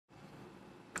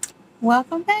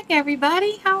Welcome back,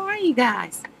 everybody. How are you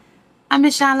guys? I'm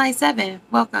Miss Shine Light 7.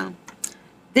 Welcome.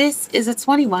 This is a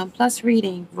 21 plus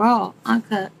reading, raw,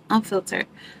 uncut, unfiltered,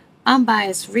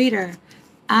 unbiased reader.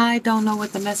 I don't know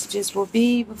what the messages will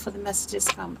be before the messages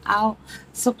come out,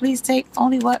 so please take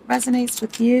only what resonates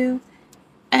with you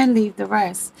and leave the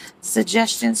rest.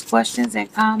 Suggestions, questions,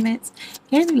 and comments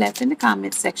can be left in the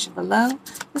comments section below.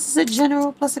 This is a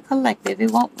general plus a collective.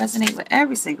 It won't resonate with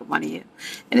every single one of you.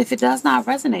 And if it does not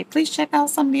resonate, please check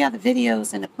out some of the other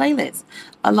videos in the playlist.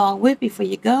 Along with, before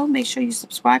you go, make sure you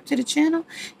subscribe to the channel,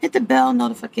 hit the bell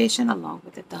notification along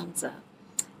with the thumbs up.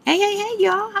 Hey,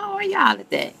 y'all. How are y'all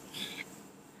today?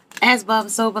 As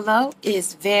above, so below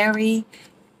is very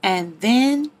and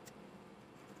then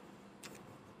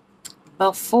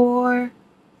before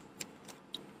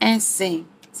and sing.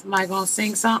 Somebody gonna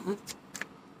sing something.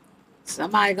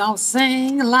 Somebody gonna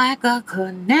sing like a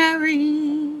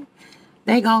canary.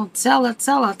 They gonna tell her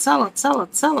something. Tell her something.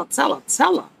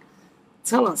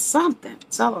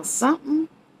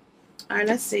 All right,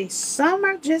 let's see.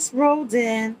 Summer just rolled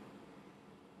in,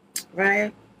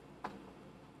 right?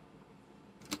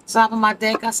 Top of my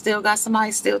deck, I still got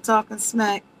somebody still talking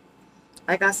smack.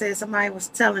 Like I said, somebody was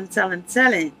telling.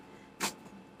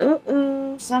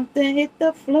 Something hit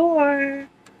the floor.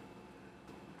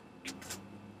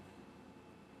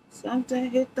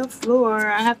 Something hit the floor.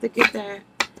 I have to get there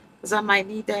because I might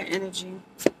need that energy.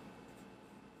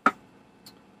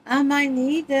 I might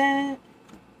need that.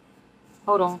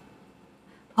 Hold on.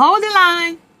 Hold the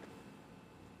line.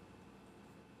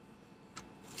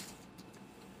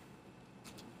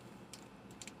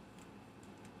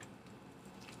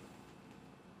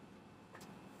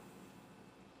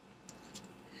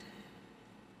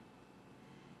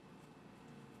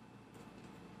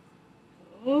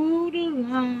 Hold the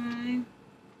line.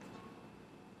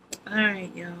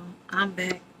 Alright, y'all. I'm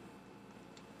back.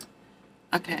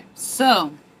 Okay,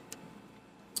 so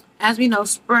as we know,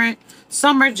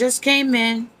 summer just came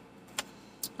in.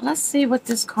 Let's see what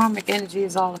this karmic energy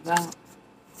is all about.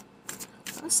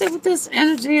 Let's see what this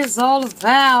energy is all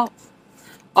about.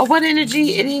 Or what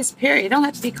energy it is, period. It don't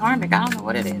have to be karmic. I don't know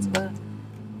what it is, but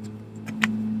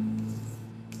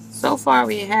so far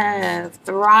we have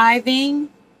thriving.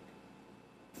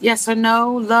 Yes or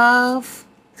no, love.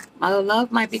 My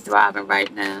love might be thriving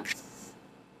right now.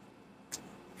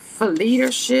 For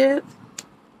leadership,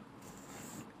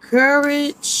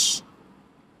 courage,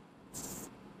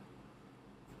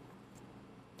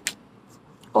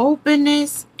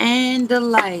 openness, and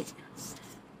delight.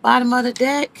 Bottom of the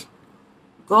deck,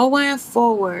 going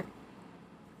forward.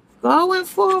 Going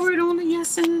forward on a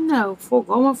yes and a no. For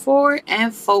going forward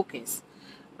and focus.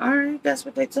 Alright, that's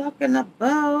what they're talking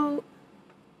about.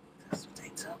 That's what they're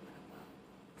talking about.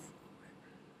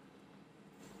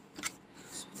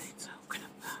 That's what they're talking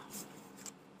about.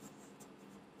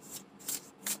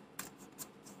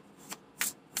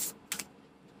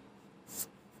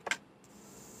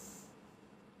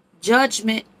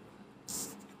 Judgment.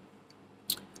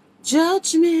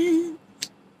 Judgment.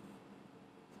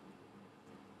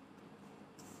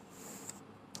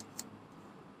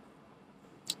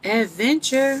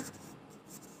 Adventure.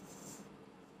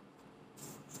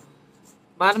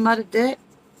 Bottom of the deck.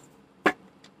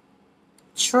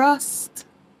 Trust.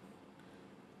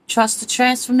 Trust the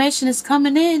transformation is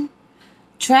coming in.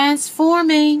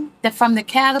 Transforming from the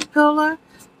caterpillar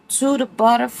to the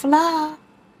butterfly.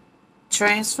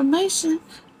 Transformation.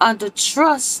 Under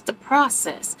trust the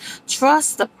process.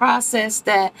 Trust the process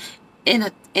that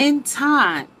in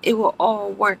time it will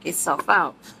all work itself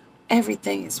out.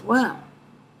 Everything is well.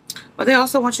 But they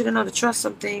also want you to know to trust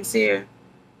some things here.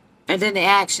 And then the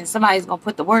action. Somebody's going to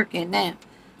put the work in now.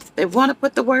 They want to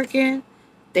put the work in.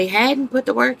 They hadn't put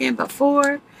the work in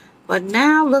before. But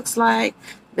now looks like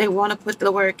they want to put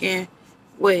the work in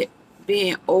with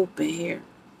being open here.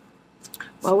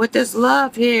 Well, with this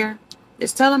love here,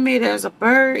 it's telling me there's a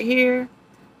bird here.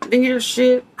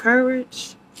 Leadership,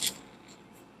 courage.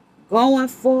 Going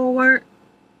forward.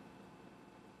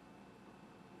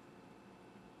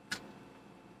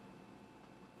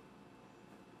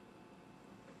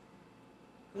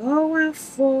 Going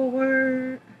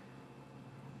forward.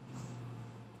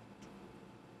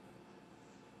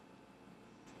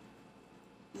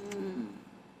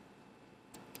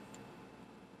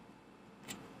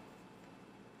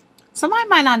 Somebody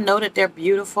might not know that they're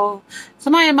beautiful.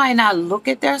 Somebody might not look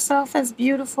at themselves as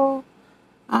beautiful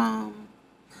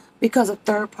because of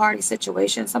third-party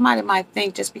situations. Somebody might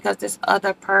think just because this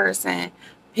other person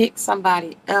picked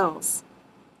somebody else.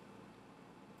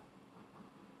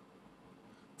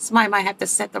 Somebody might have to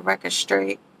set the record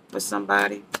straight with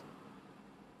somebody.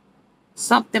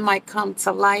 Something might come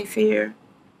to life here.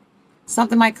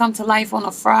 Something might come to life on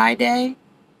a Friday.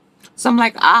 Some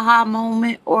like aha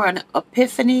moment or an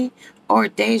epiphany or a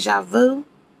deja vu.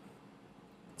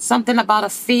 Something about a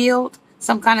field.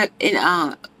 Some kind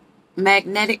of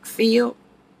magnetic field.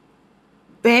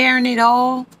 Bearing it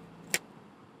all.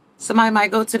 Somebody might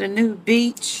go to the new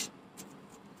beach.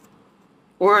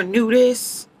 Or a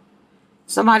nudist.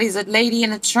 Somebody's a lady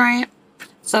in a tramp.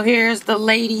 So here's the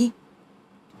lady.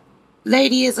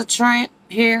 Lady is a tramp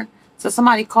here. So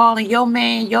somebody calling your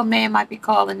man. Your man might be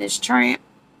calling this tramp.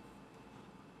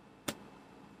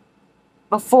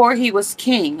 Before he was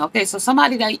king. Okay, so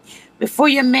somebody that before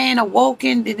your man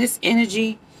awoken in this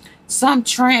energy, some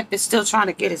tramp is still trying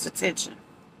to get his attention.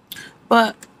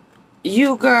 But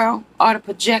you, girl, are the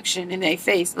projection in their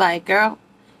face. Like, girl,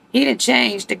 he done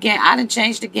changed the game. I done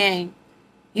changed the game.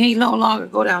 He no longer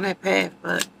go down that path.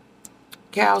 But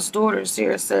Cal's daughters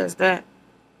here says that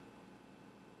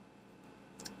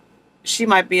she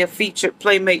might be a featured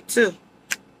playmate too.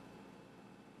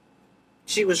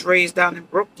 She was raised down in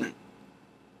Brooklyn.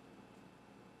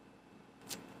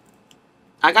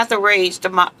 I got the rage.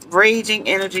 The raging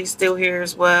energy still here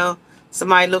as well.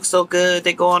 Somebody looks so good.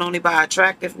 They go on only by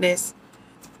attractiveness.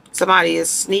 Somebody is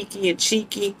sneaky and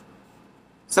cheeky.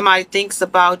 Somebody thinks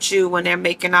about you when they're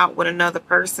making out with another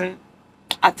person.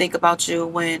 I think about you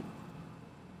when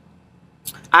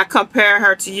I compare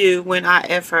her to you when I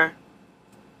F her.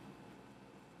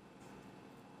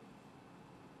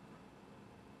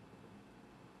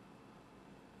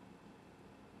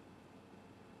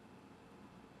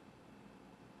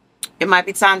 It might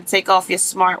be time to take off your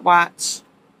smartwatch.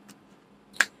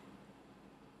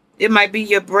 It might be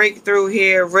your breakthrough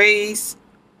here. Raise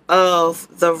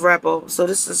of the rebel. So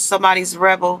this is somebody's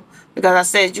rebel. Because I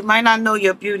said you might not know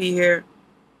your beauty here.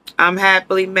 I'm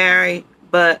happily married,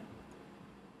 but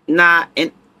not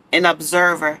an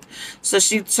observer. So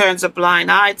she turns a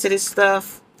blind eye to this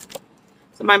stuff.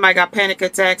 Somebody might got panic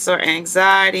attacks or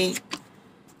anxiety.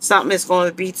 Something is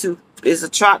going to be is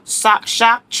a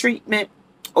shock treatment.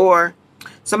 Or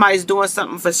somebody's doing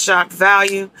something for shock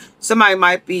value. Somebody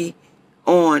might be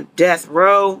on death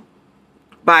row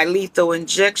by lethal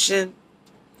injection.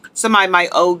 Somebody might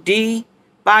OD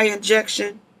by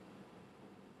injection.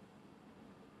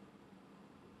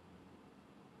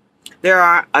 There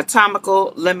are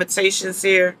atomical limitations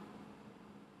here.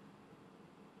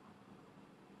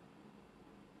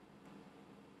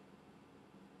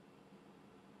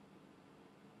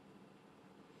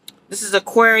 This is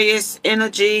Aquarius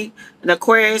energy. And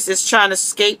Aquarius is trying to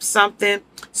escape something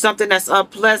that's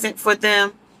unpleasant for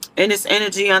them. And this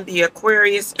energy under the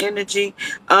Aquarius energy,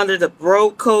 under the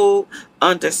bro code,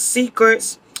 under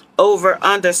secrets,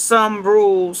 under some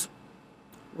rules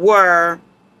were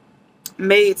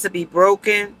made to be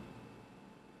broken.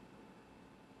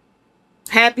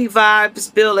 Happy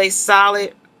vibes build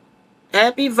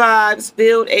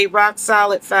a rock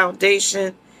solid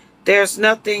foundation. There's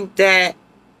nothing that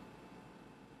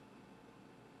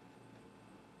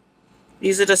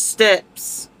these are the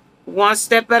steps. One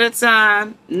step at a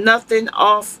time. Nothing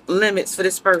off limits for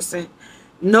this person.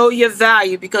 Know your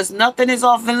value because nothing is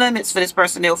off the limits for this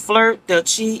person. They'll flirt. They'll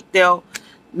cheat.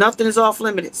 Nothing is off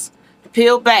limits.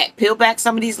 Peel back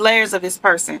some of these layers of this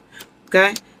person.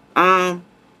 Okay.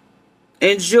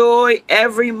 Enjoy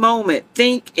every moment.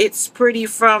 Think it's pretty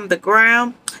from the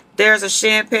ground. There's a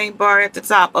champagne bar at the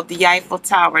top of the Eiffel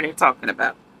Tower they're talking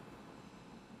about.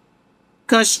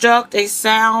 Construct a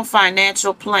sound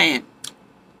financial plan.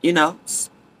 You know,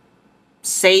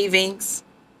 savings,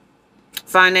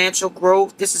 financial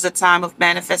growth. This is a time of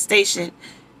manifestation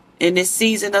in this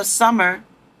season of summer.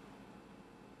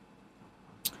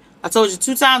 I told you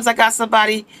 2 times I got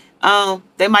somebody,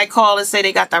 they might call and say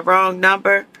they got the wrong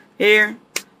number here.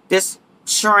 This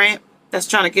tramp that's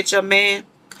trying to get your man.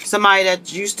 Somebody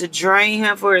that used to drain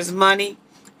him for his money,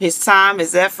 his time,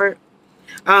 his effort.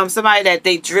 Somebody that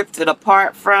they drifted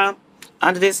apart from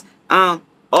under this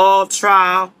all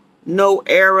trial, no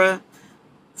error,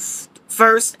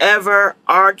 first ever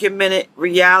argumented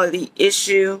reality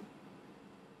issue.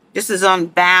 This is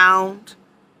unbound.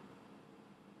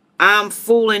 I'm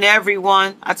fooling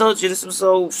everyone. I told you this was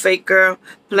so fake, girl.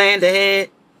 Planned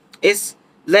ahead. It's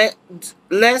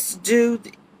let's do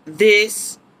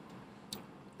this.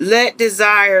 Let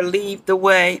desire lead the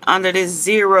way under this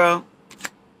 0.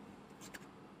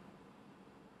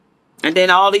 And then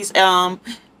all these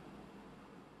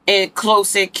and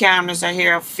close encounters are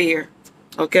here of fear.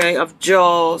 Okay, of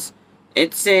jaws,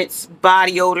 intense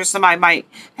body odor. Somebody might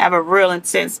have a real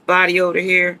intense body odor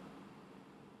here.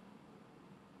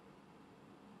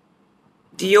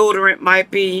 Deodorant might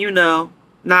be, you know,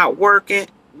 not working.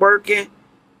 working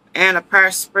and a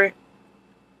prosper.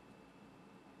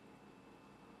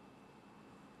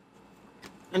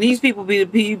 And these people be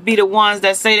the ones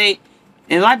that say they,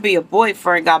 and might be a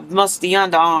boyfriend, got musty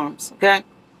underarms, okay?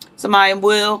 Somebody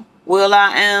will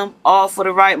I am, all for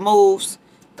the right moves.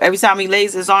 Every time he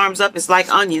lays his arms up, it's like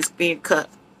onions being cut.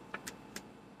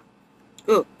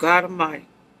 Good God Almighty.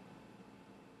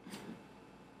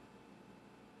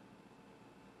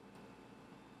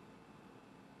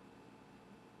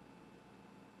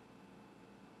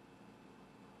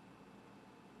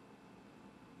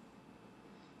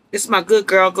 This is my good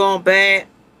girl going bad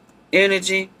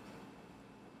energy.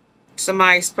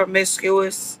 Somebody's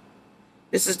promiscuous.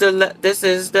 This is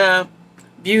the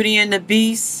Beauty and the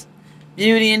Beast.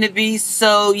 Beauty and the Beast.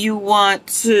 So you want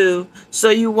to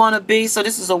be. So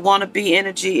this is a wannabe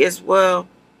energy as well.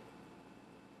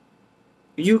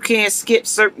 You can't skip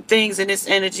certain things in this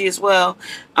energy as well.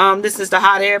 This is the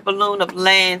hot air balloon of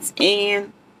Land's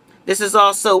End. This is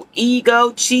also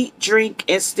ego, cheat, drink,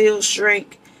 and still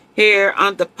shrink here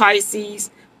under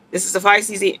Pisces. This is the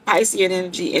Piscean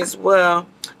energy as well.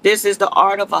 This is the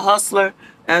art of a hustler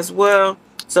as well.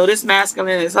 So this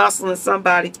masculine is hustling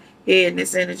somebody here in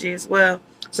this energy as well.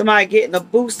 Somebody getting a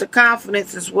boost of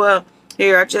confidence as well.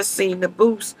 Here, I just seen the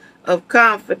boost of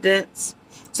confidence.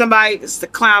 Somebody is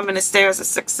climbing the stairs of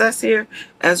success here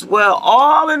as well.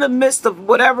 All in the midst of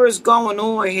whatever is going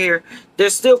on here, they're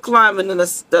still climbing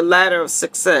the ladder of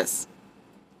success.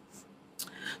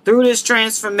 Through this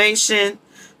transformation,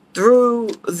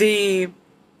 through the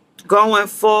going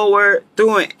forward,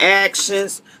 doing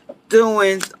actions,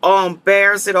 doing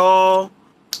bears it all,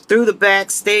 through the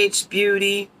backstage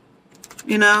beauty.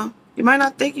 You know, you might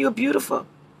not think you're beautiful,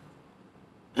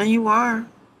 and you are.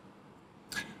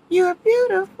 You're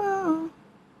beautiful. All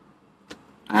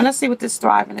right, let's see what this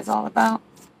thriving is all about.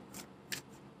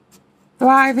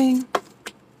 Thriving.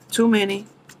 Too many.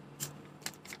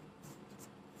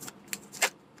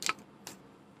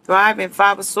 Thriving.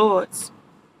 5 of Swords.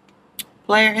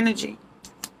 Player energy.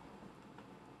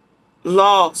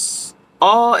 Loss.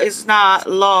 All is not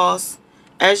lost,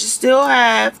 as you still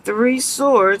have 3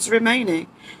 swords remaining,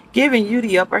 giving you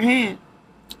the upper hand.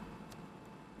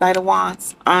 Knight of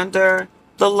Wands under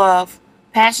the love.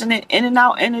 Passionate, in and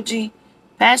out energy.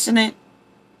 Passionate.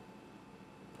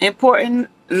 Important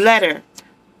letter.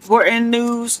 Important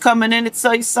news coming in to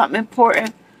tell you something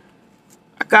important.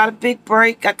 I got a big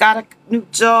break. I got a new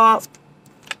job.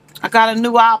 I got a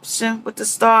new option with the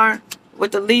star,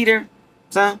 with the leader.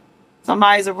 So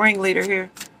somebody's a ringleader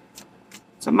here.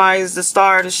 Somebody's the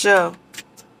star of the show.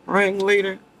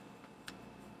 Ringleader.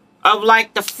 Of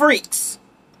like the freaks.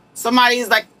 Somebody's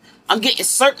like, I'm getting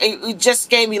certain. You just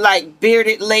gave me like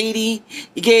bearded lady.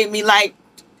 You gave me like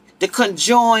the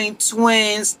conjoined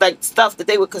twins, like stuff that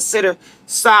they would consider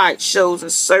sideshows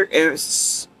and certain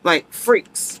like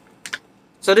freaks.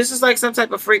 So this is like some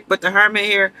type of freak, but the Hermit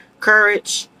here,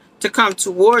 courage to come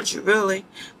towards you, really.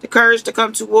 The courage to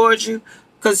come towards you,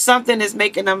 because something is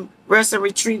making them rest and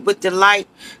retreat with delight.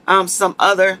 Some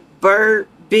other bird,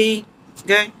 bee,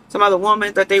 okay? Some other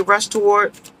woman that they rush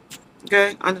toward,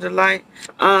 okay? Under the light.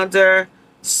 Under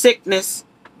sickness,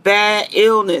 bad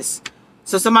illness.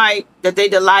 So somebody that they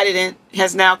delighted in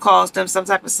has now caused them some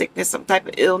type of sickness, some type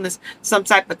of illness, some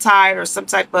type of tired, or some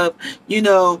type of, you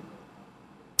know,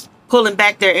 pulling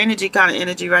back their energy, kind of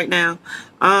energy right now.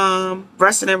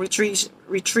 Resting and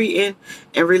retreating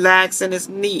and relaxing is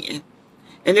needed.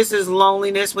 And this is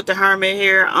loneliness with the Hermit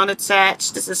here,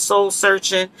 unattached. This is soul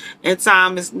searching, and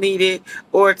time is needed,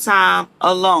 or time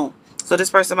alone. So this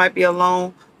person might be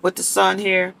alone with the Sun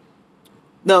here.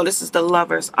 No, this is the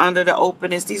Lovers under the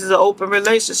openness. These are the open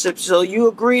relationships. So you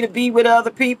agree to be with other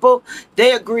people.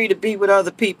 They agree to be with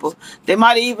other people. They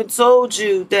might have even told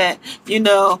you that, you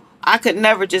know, I could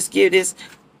never just give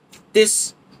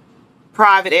this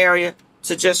private area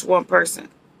to just one person.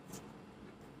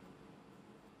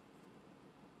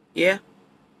 Yeah.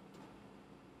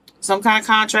 Some kind of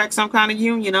contract, some kind of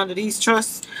union under these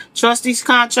trusts. These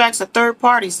contracts are third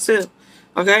parties too.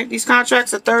 Okay, these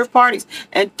contracts are third parties,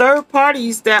 and third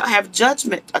parties that have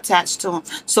judgment attached to them.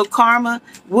 So karma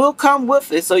will come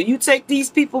with it. So you take these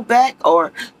people back,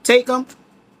 or take them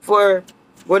for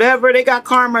whatever, they got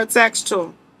karma attached to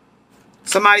them.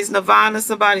 Somebody's nirvana,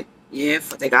 somebody, yeah,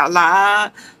 they got a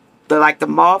lot. They're like the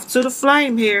moth to the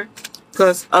flame here,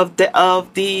 because of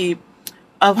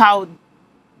how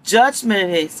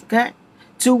judgment is. Okay.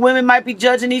 2 women might be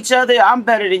judging each other. I'm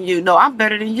better than you. No, I'm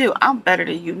better than you. I'm better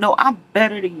than you. No, I'm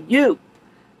better than you.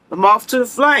 The moth to the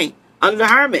flame under the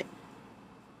Hermit.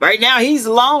 Right now, he's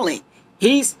lonely.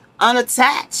 He's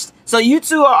unattached. So you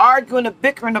two are arguing and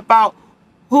bickering about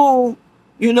who,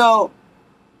 you know,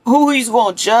 who he's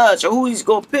going to judge or who he's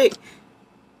going to pick,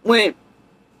 when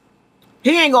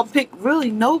he ain't going to pick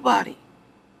really nobody.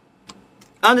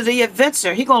 Under the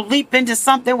adventure, he going to leap into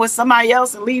something with somebody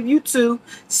else and leave you two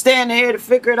standing here to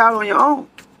figure it out on your own.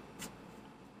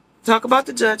 Talk about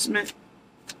the judgment.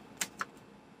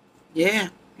 Yeah,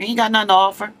 he ain't got nothing to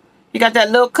offer. You got that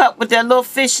little cup with that little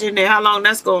fish in there. How long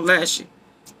that's going to last you?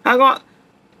 How long?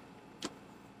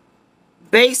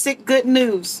 Basic good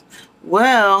news.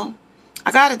 Well,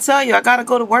 I got to tell you, I got to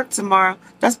go to work tomorrow.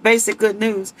 That's basic good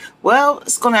news. Well,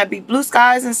 it's going to be blue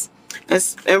skies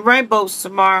and rainbows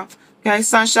tomorrow. Okay,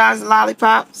 sunshines and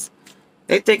lollipops.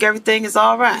 They think everything is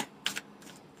all right.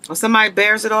 Or somebody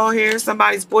bears it all here.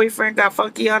 Somebody's boyfriend got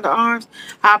funky underarms.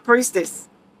 High priestess.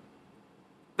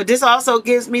 But this also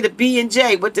gives me the B and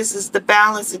J. But this is the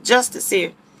balance and justice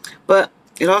here. But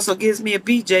it also gives me a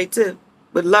BJ too.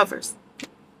 With lovers.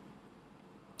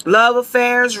 Love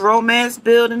affairs, romance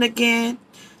building again.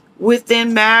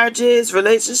 Within marriages,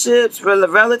 relationships,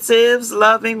 relatives,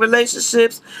 loving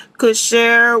relationships. Could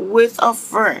share with a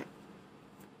friend.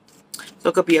 So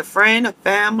it could be a friend, a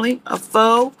family, a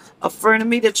foe, a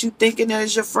frenemy that you thinking that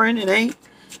is your friend and ain't.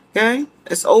 Okay?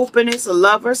 It's open, it's a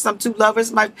lover. Some two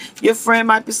lovers your friend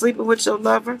might be sleeping with your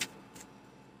lover.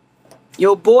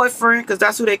 Your boyfriend, because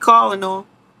that's who they calling on.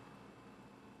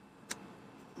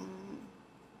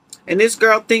 And this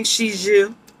girl thinks she's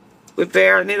you. We're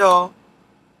bearing it all.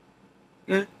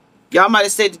 Yeah. Y'all might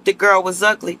have said that the girl was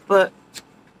ugly, but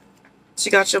she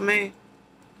got your man.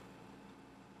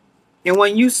 And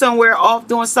when you somewhere off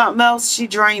doing something else, she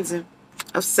drains him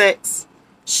of sex.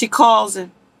 She calls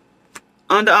him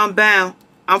under unbound.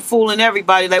 I'm fooling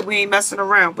everybody like we ain't messing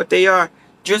around, but they are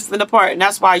drifting apart. And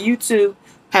that's why you two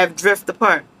have drifted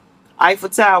apart. Eiffel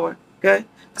Tower, okay?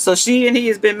 So she and he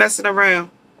has been messing around.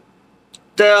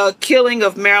 The killing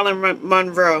of Marilyn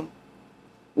Monroe.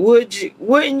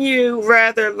 Wouldn't you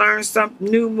rather learn some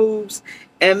new moves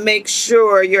and make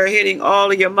sure you're hitting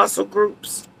all of your muscle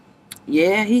groups?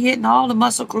 Yeah, he hitting all the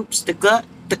muscle groups. The gut,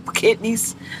 the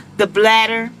kidneys, the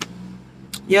bladder.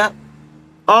 Yep.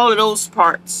 All of those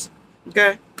parts.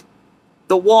 Okay?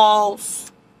 The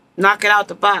walls. Knock it out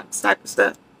the box type of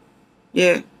stuff.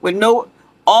 Yeah. With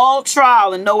all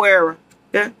trial and no error.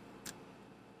 Okay?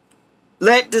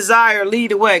 Let desire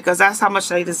lead the way, because that's how much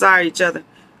they desire each other.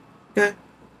 Okay?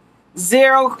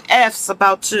 0 F's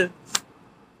about you.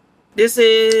 This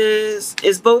is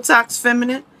Botox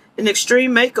feminine? An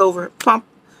extreme makeover.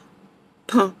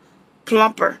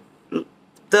 Plumper.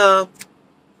 The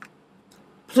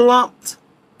plumped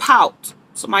pout.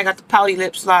 Somebody got the pouty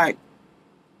lips like.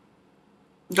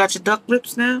 You got your duck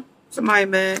lips now? Somebody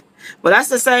mad. Well, that's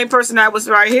the same person that was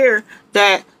right here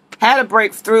that had a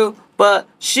breakthrough, but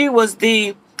she was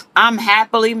the I'm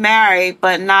happily married,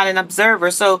 but not an observer.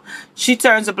 So she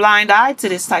turns a blind eye to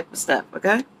this type of stuff,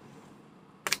 okay?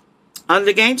 Under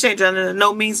the game changer, under the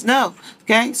no means no.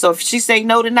 Okay? So if she say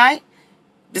no tonight,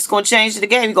 this going to change the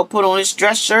game. He going to put on his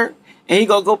dress shirt and he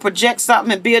going to go project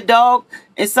something and be a dog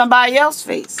in somebody else's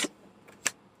face.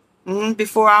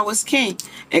 Before I was king.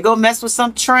 And go mess with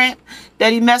some tramp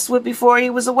that he messed with before he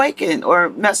was awakened. Or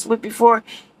messed with before,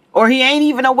 or he ain't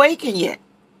even awakened yet.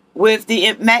 With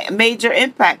the major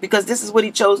impact. Because this is what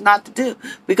he chose not to do.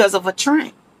 Because of a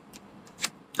tramp.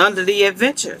 Under the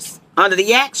adventures. Under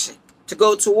the action. To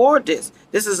go toward this.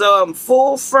 This is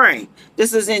full frame.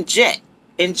 This is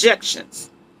injections.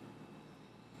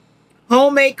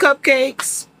 Homemade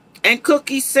cupcakes and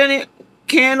cookie scented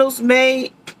candles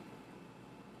made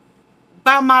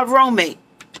by my roommate.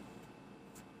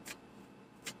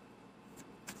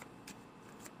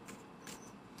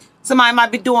 Somebody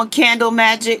might be doing candle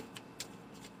magic.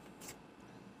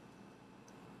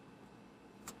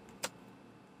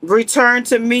 Return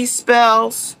to me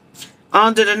spells.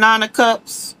 Under the 9 of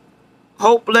Cups,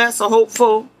 hopeless or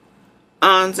hopeful,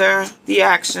 under the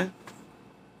action.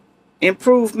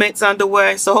 Improvements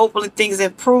underway. So hopefully things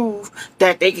improve,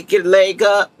 that they could get a leg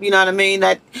up. You know what I mean?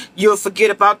 That you'll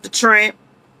forget about the tramp.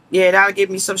 Yeah, that'll give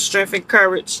me some strength and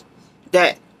courage.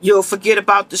 That you'll forget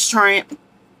about this tramp.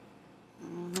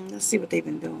 Let's see what they've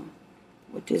been doing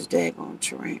with this daggone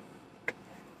tramp.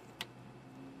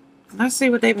 Let's see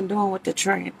what they've been doing with the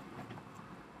tramp.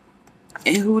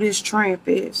 And who this tramp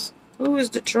is. Who is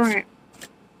the tramp?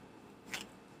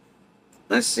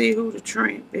 Let's see who the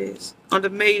tramp is. Under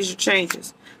major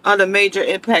changes. Under major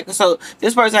impact. So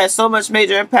this person has so much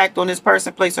major impact on this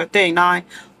person, place, or thing. 9,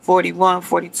 41,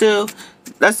 42.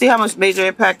 Let's see how much major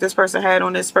impact this person had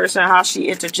on this person. How she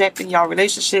interjected in y'all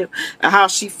relationship. And how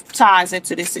she ties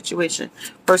into this situation.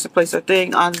 Person, place, or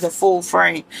thing under the full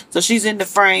frame. So she's in the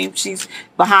frame. She's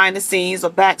behind the scenes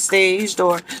or backstage.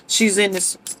 Or she's in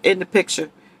the picture.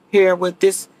 here with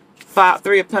this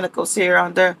Three of Pentacles here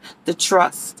under the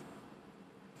trust.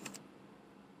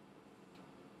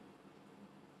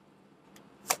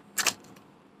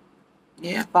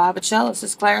 Yeah, Five of Chalices.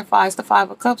 This clarifies the Five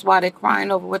of Cups, why they're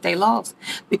crying over what they lost.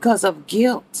 Because of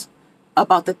guilt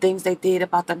about the things they did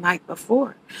about the night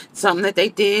before. Something that they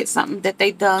did, something that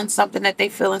they done, something that they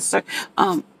feel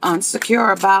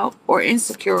insecure about or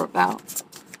insecure about.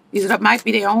 These might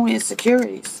be their own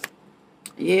insecurities.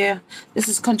 Yeah, this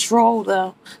is control,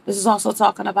 though. This is also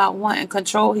talking about wanting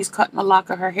control. He's cutting a lock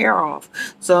of her hair off.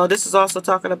 So this is also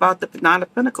talking about the Nine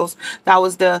of Pentacles.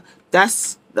 The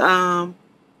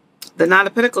Nine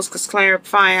of Pentacles was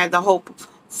clarifying the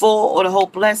hopeful or the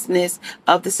hopelessness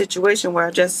of the situation where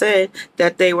I just said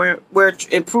that where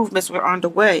improvements were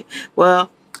underway. Well,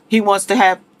 he wants to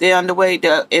have the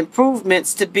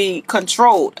improvements to be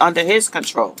controlled, under his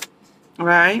control.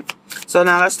 Right? So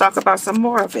now let's talk about some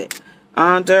more of it.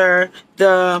 Under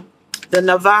the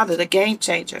Nevada, the game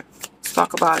changer. Let's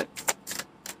talk about it.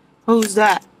 Who's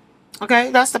that?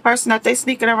 Okay, that's the person that they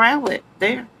sneaking around with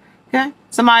there. Okay,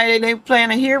 somebody they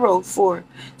playing a hero for,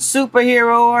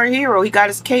 superhero or hero. He got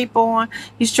his cape on.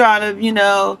 He's trying to,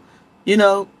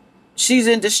 she's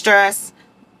in distress,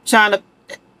 trying to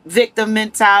victim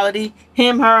mentality.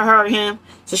 Him, her, him.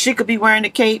 So she could be wearing the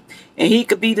cape and he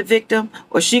could be the victim,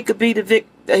 or she could be the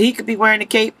victim. He could be wearing the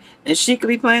cape and she could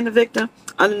be playing the victim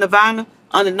under Nirvana,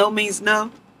 under No Means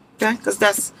No. Okay, because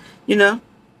that's, and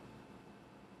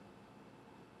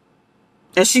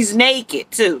she's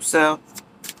naked too. So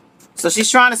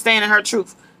she's trying to stand in her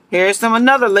truth. Here's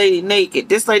another lady naked.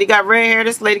 This lady got red hair.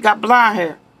 This lady got blonde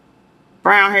hair,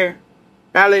 brown hair.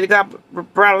 That lady got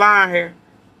brown hair.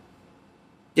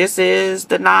 This is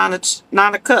the Nine of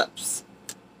Cups.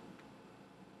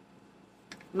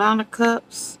 Nine of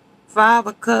Cups. Five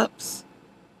of Cups.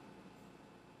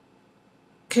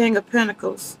 King of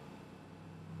Pentacles.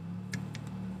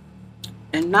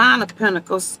 And Nine of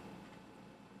Pentacles.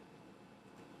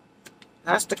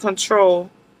 That's the control.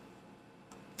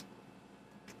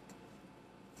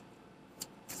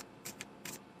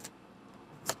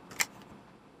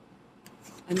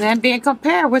 And then being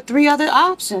compared with three other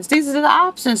options. These are the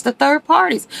options, the third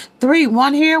parties. Three,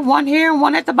 one here, and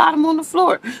one at the bottom on the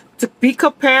floor. To be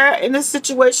compared in this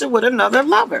situation with another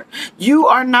lover. You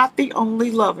are not the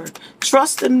only lover.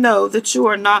 Trust and know that you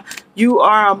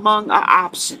are among an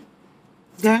option.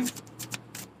 Okay?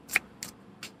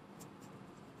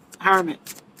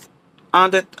 Hermit.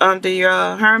 Under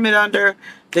Hermit under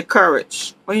the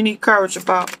courage. What do you need courage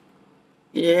about?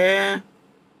 Yeah.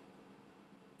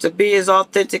 To be his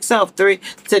authentic self. Three,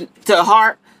 to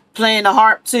harp, playing the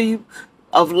harp to you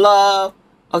of love.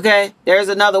 Okay, there's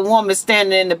another woman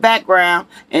standing in the background,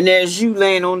 and there's you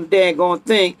laying on the daggone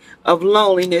thing of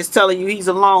loneliness, telling you he's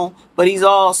alone, but he's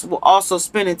also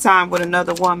spending time with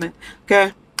another woman.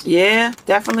 Okay, yeah,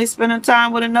 definitely spending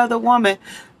time with another woman.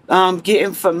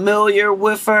 Getting familiar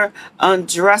with her,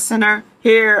 undressing her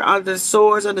here under the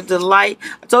swords, under the light.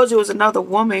 I told you it was another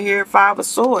woman here, Five of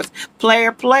Swords.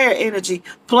 Player energy,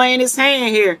 playing his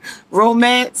hand here.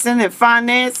 Romancing and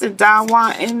financing, Don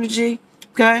Juan energy,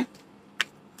 okay?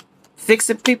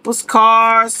 Fixing people's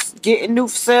cars, getting new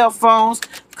cell phones,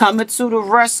 coming to the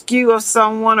rescue of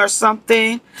someone or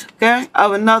something, okay?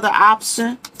 Of another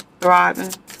option.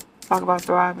 Thriving. Talk about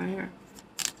thriving here.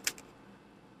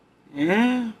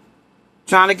 Yeah.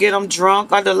 Trying to get them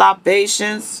drunk under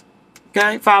libations.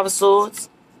 Okay, Five of Swords.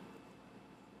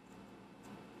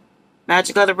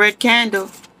 Magic of the red candle.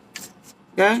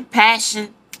 Okay,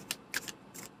 passion.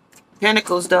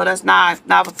 Pentacles, though. That's nine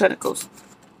of Pentacles.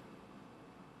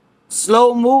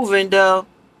 Slow moving, though.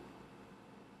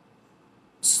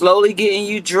 Slowly getting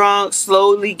you drunk.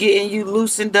 Slowly getting you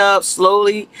loosened up.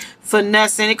 Slowly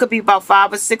finessing. It could be about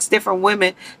 5 or 6 different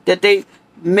women that they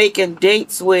making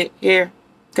dates with here.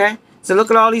 Okay. So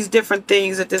look at all these different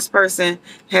things that this person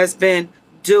has been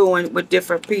doing with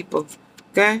different people.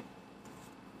 Okay?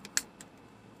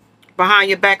 Behind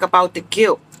your back about the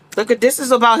guilt. Look at this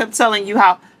is about him telling you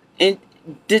how, and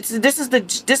this is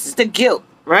the guilt,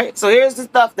 right? So here's the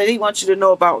stuff that he wants you to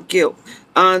know about guilt.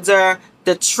 Under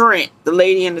the Tramp, the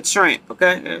lady in the Tramp.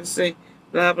 Okay? Let's see.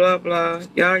 Blah blah blah.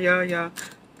 Yeah.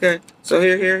 Okay. So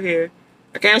here.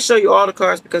 I can't show you all the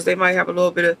cards because they might have a little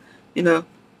bit of,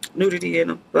 nudity in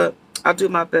them, but I'll do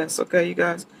my best, okay, you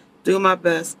guys? Do my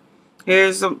best.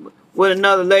 Here's with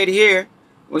another lady here.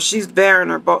 Well, she's bearing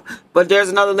her, but there's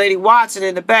another lady watching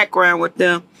in the background with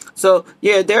them. So,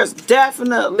 yeah, there's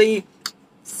definitely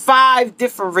 5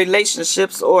 different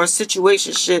relationships or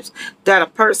situationships that a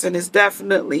person is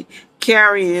definitely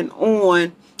carrying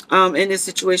on in this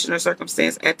situation or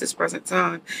circumstance at this present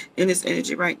time, in this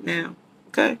energy right now,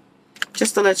 Okay?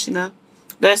 Just to let you know.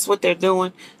 That's what they're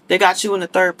doing. They got you in the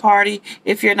third party.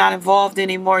 If you're not involved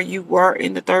anymore, you were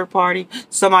in the third party.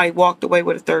 Somebody walked away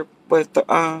with the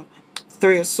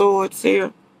Three of Swords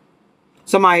here.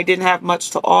 Somebody didn't have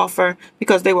much to offer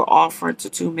because they were offering to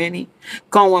too many.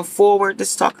 Going forward,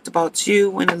 this talks about you.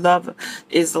 When the love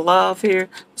is love here,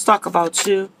 let's talk about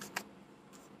you.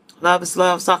 Love is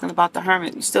love. It's talking about the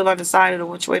Hermit. You still undecided on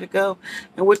which way to go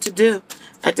and what to do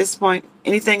at this point.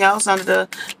 Anything else under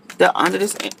under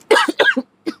this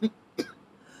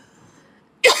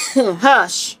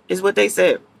hush is what they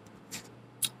said.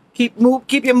 Keep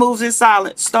your moves in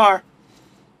silence. Star.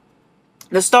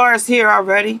 The star is here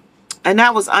already. And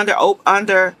that was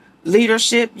under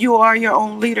leadership. You are your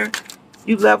own leader.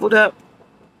 You leveled up.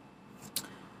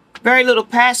 Very little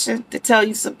passion to tell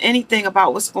you anything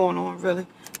about what's going on, really.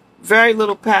 Very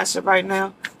little passion right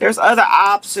now. There's other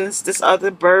options. This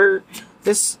other bird.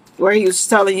 This where he was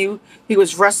telling you he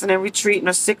was resting and retreating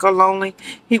or sick or lonely.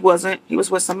 He wasn't. He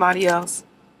was with somebody else.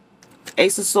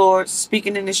 Ace of Swords,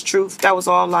 speaking in his truth. That was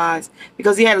all lies.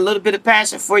 Because he had a little bit of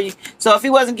passion for you. So if he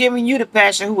wasn't giving you the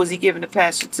passion, who was he giving the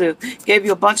passion to? Gave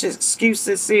you a bunch of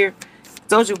excuses here.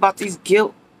 Told you about these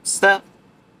guilt stuff.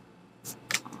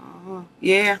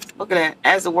 Yeah, look at that.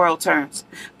 As the world turns.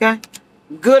 Okay?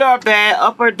 Good or bad,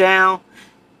 up or down.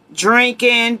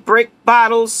 Drinking, brick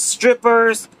bottles,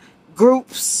 strippers,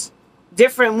 groups,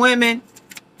 different women.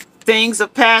 Things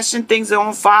of passion, things are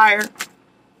on fire.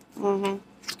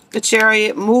 The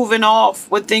Chariot, moving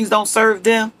off when things don't serve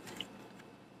them.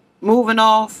 Moving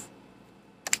off.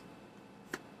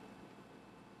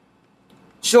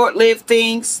 Short-lived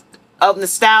things of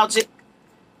nostalgic.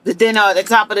 Then at the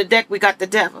top of the deck, we got the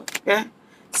Devil. Okay?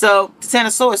 So, the Ten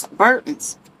of Swords,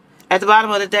 burdens. At the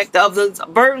bottom of the deck, the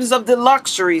burdens of the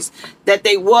luxuries that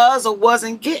they was or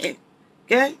wasn't getting.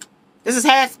 Okay? This is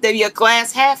your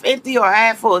glass half empty or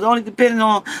half full. It's only depending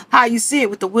on how you see it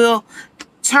with the wheel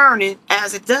turning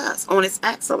as it does on its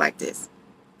axle like this.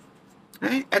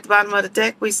 Right? At the bottom of the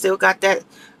deck, we still got that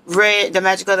red, the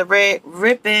magic of the red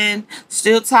ribbon,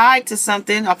 still tied to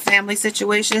something, a family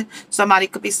situation. Somebody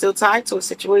could be still tied to a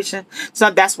situation. So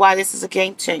that's why this is a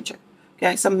game changer.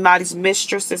 Okay, somebody's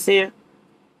mistress is here.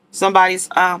 Somebody's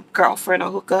girlfriend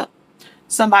or hookup.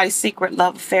 Somebody's secret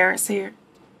love affair is here.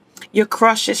 Your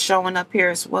crush is showing up here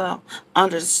as well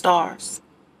under the stars.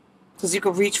 Because you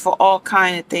can reach for all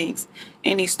kind of things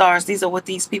in these stars. These are what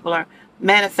these people are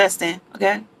manifesting,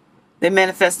 okay? They're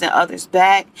manifesting others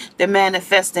back. They're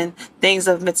manifesting things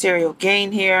of material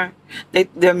gain here.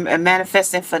 They're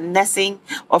manifesting finessing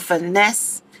or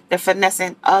finesse. They're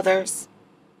finessing others.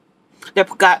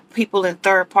 They've got people in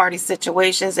third-party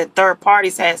situations, and third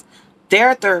parties has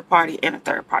their third party in a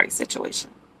third-party situation.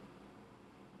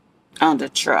 Under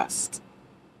trust.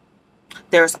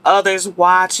 There's others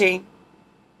watching.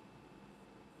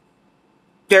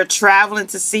 They're traveling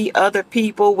to see other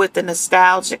people with the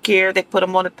nostalgic here. They put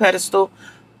them on a pedestal.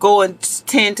 Go and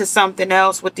tend to something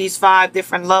else with these 5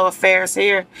 different love affairs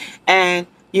here. And,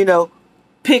 you know,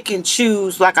 pick and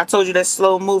choose. Like I told you, that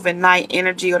slow moving night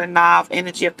energy or the 9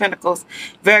 energy of Pentacles.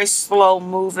 Very slow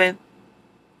moving.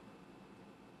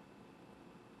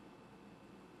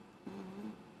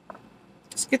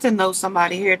 Let's get to know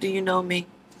somebody here. Do you know me?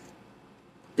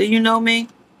 Do you know me?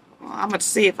 Well, I'm going to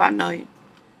see if I know you.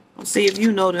 Let's see if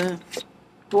you know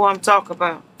who I'm talking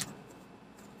about.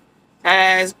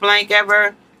 Has blank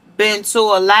ever been to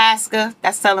Alaska?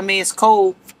 That's telling me it's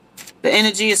cold. The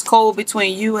energy is cold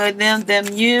between you and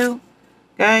them, you.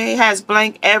 Okay. Has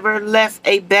blank ever left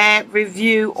a bad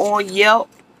review on Yelp?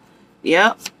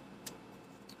 Yep.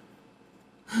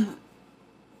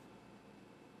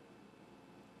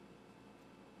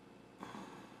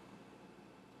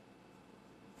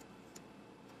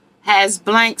 Has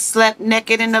blank slept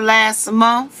naked in the last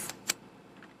month?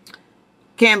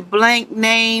 Can blank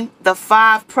name the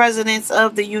 5 presidents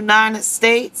of the United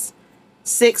States?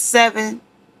 6, 7,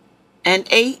 and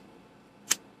 8.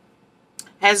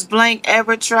 Has blank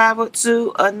ever traveled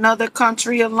to another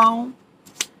country alone?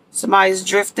 Somebody's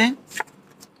drifting.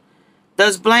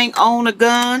 Does blank own a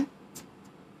gun?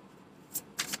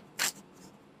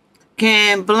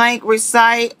 Can blank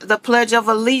recite the Pledge of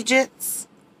Allegiance?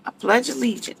 I pledge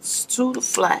allegiance to the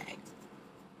flag.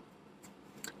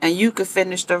 And you can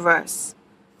finish the rest.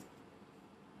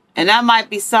 And that might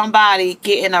be somebody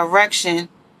getting erection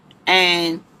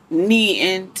and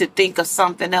needing to think of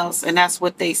something else. And that's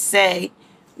what they say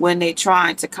when they're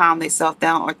trying to calm themselves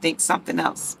down or think something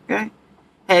else. Okay?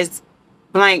 Has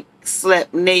blank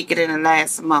slept naked in the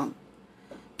last month?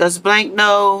 Does blank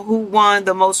know who won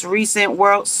the most recent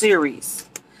World Series?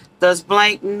 Does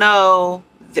blank know...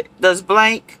 Does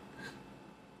blank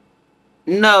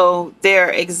know their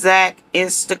exact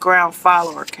Instagram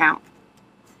follower count.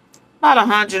 About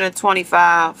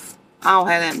 125. I don't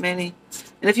have that many.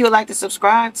 And if you would like to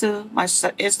subscribe to my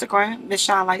Instagram, Miss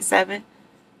Shine Light 7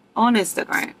 on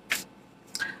Instagram.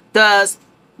 Does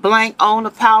blank own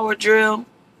a power drill?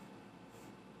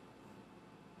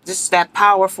 Just that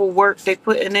powerful work they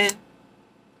putting in.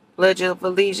 Pledge of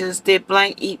Allegiance. Did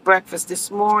blank eat breakfast this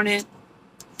morning?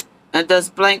 And does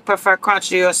blank prefer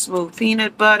crunchy or smooth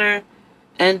peanut butter?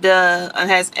 And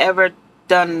has ever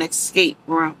done an escape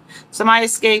room? Somebody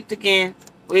escaped again.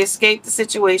 We escaped the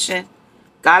situation.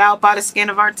 Got out by the skin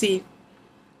of our teeth.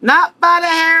 Not by the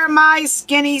hair of my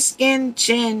skinny skin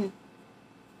chin.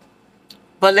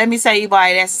 But let me tell you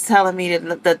why that's telling me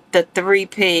the three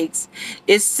pigs.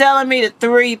 It's telling me the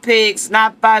three pigs,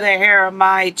 not by the hair of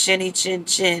my chinny chin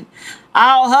chin.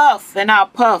 I'll huff and I'll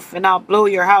puff and I'll blow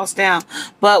your house down.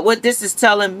 But what this is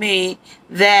telling me,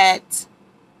 that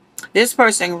this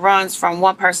person runs from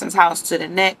one person's house to the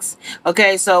next.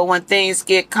 Okay, so when things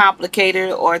get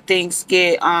complicated or things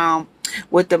get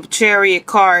with the chariot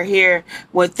card here,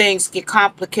 when things get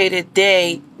complicated,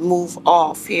 they move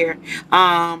off here.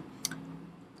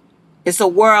 It's a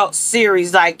world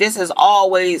series. Like, this is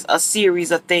always a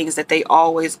series of things that they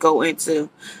always go into.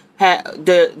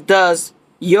 Does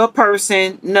your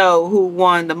person know who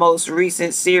won the most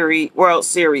recent World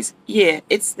Series? Yeah,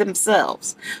 it's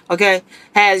themselves. Okay.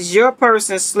 Has your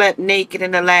person slept naked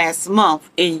in the last month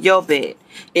in your bed?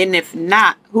 And if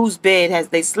not, whose bed has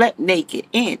they slept naked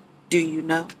in? Do you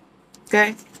know?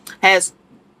 Okay. Has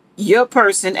your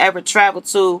person ever traveled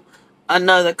to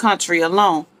another country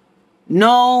alone?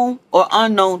 Known or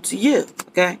unknown to you?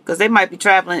 Okay. Because they might be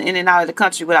traveling in and out of the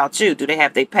country without you. Do they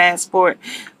have their passport?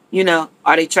 You know,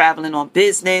 are they traveling on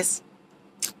business?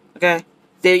 Okay.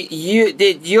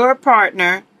 Did your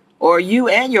partner or you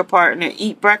and your partner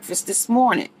eat breakfast this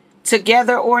morning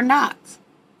together or not?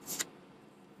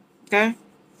 Okay.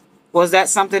 Was that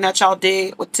something that y'all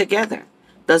did together?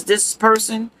 Does this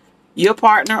person, your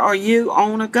partner or you,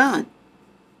 own a gun?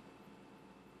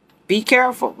 Be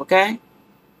careful, okay?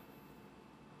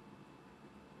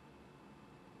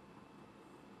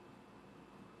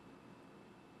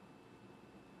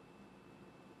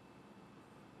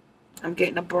 I'm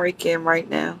getting a break in right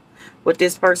now with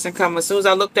this person coming. As soon as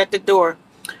I looked at the door,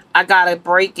 I got a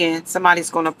break in.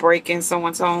 Somebody's going to break in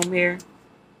someone's home here.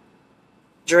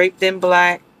 Draped in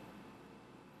black.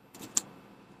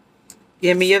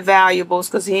 Give me your valuables,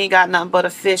 because he ain't got nothing but a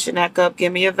fish in that cup.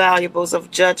 Give me your valuables of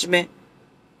judgment.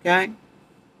 Okay?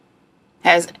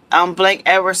 Has blank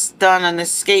ever done an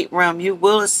escape room? You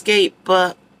will escape,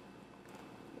 but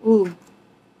ooh,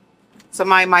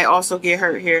 somebody might also get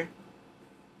hurt here.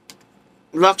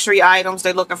 Luxury items.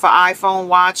 They're looking for iPhone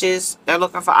watches. They're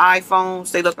looking for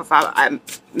iPhones. They're looking for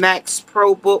Max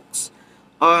Pro books.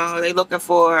 They're looking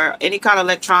for any kind of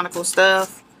electronical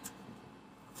stuff.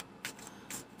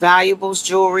 Valuables,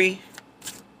 jewelry.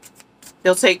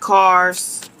 They'll take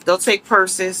cars. They'll take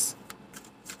purses.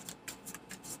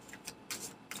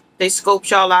 They scope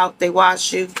y'all out. They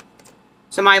watch you.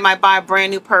 Somebody might buy a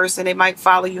brand new purse and they might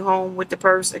follow you home with the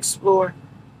purse. Explore.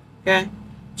 Okay?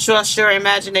 Trust your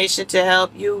imagination to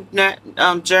help you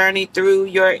journey through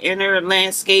your inner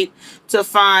landscape to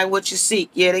find what you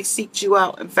seek. Yeah, they seeked you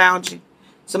out and found you.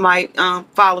 Somebody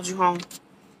followed you home.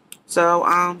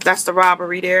 So that's the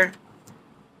robbery there.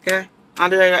 Okay,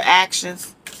 under their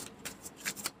actions.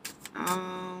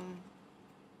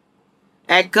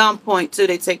 At gunpoint too,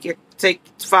 they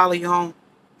follow you home.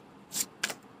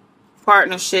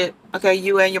 Partnership. Okay,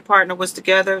 you and your partner was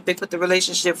together. They put the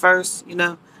relationship first. You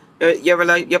know.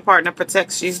 Your partner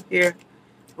protects you here.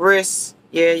 Risk.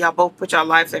 Yeah, y'all both put your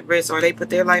life at risk, or they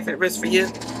put their life at risk for you.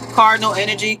 Cardinal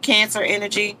energy, Cancer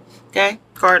energy. Okay,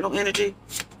 cardinal energy.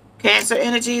 Cancer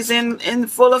energy is in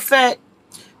full effect.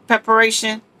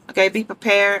 Preparation. Okay, be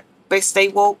prepared. But stay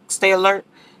woke. Stay alert.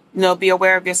 You know, be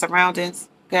aware of your surroundings.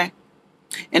 Okay,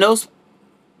 and those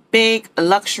big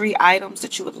luxury items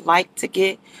that you would like to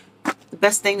get, the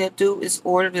best thing to do is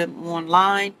order them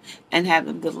online and have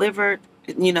them delivered.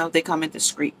 You know, they come in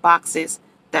discreet boxes,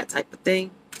 that type of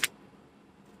thing.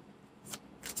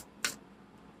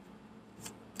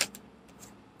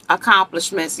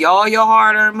 Accomplishments. All your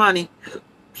hard-earned money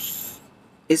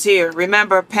is here.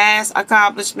 Remember, past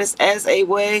accomplishments as a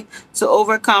way to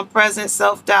overcome present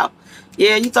self-doubt.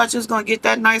 Yeah, you thought you was going to get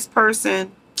that nice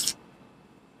person.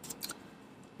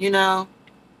 You know,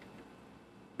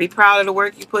 be proud of the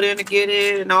work you put in to get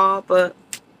it and all, but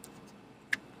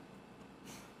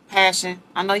passion.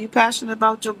 I know you're passionate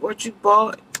about what you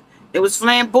bought. It was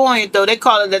flamboyant, though. They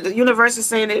call it that. The universe is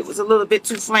saying it was a little bit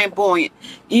too flamboyant.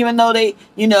 Even though they,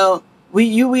 you know,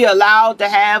 we allowed to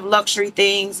have luxury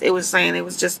things. It was saying it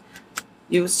was just,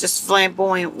 you was just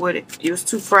flamboyant with it. You was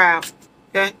too proud.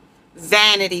 Okay?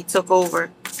 Vanity took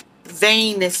over.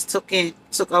 Vainness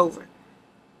took over.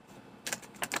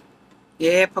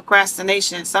 Yeah,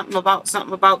 procrastination. Something about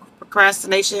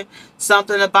procrastination.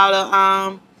 Something about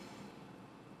a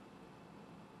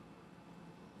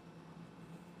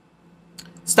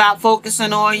stop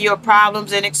focusing on your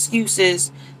problems and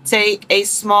excuses. Take a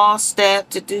small step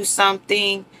to do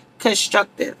something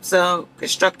constructive. So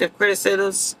constructive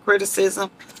criticism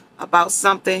about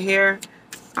something here.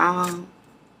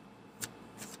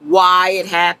 Why it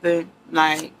happened.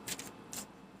 Like,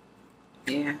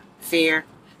 yeah, fear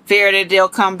that they'll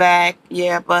come back.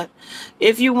 Yeah, but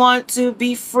if you want to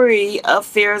be free of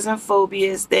fears and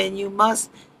phobias, then you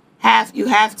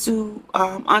have to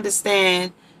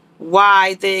understand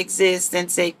why they exist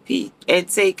and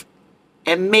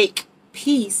make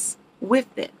peace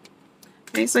with it.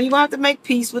 Okay, so you have to make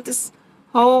peace with this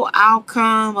whole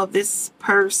outcome of this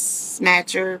purse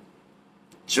snatcher,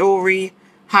 jewelry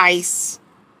heist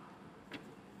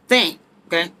thing.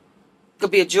 Okay,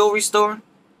 could be a jewelry store.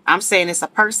 I'm saying it's a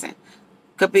person.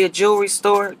 Could be a jewelry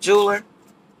store, jeweler.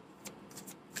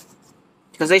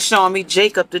 Because they showing me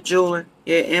Jacob the jeweler.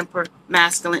 Yeah, Emperor,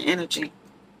 masculine energy.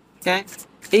 Okay.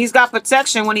 He's got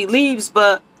protection when he leaves,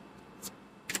 but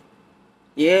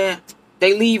yeah,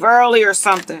 they leave early or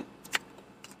something.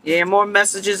 Yeah, more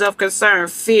messages of concern,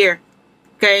 fear.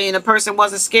 Okay, and the person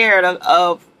wasn't scared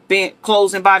of being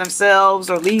closing by themselves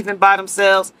or leaving by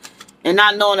themselves and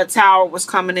not knowing the tower was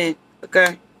coming in.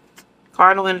 Okay.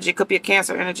 Cardinal energy could be a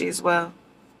Cancer energy as well.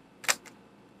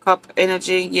 Cup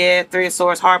energy, yeah. Three of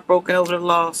Swords, heartbroken over the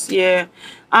loss. Yeah.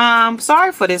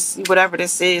 Sorry for this, whatever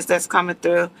this is that's coming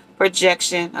through.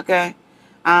 Projection, okay.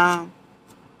 Yeah,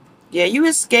 you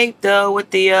escaped though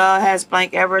with the has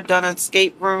blank ever done an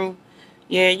escape room?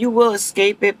 Yeah, you will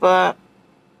escape it, but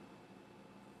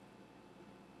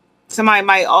somebody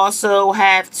might also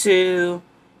have to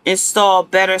install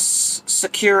better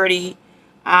security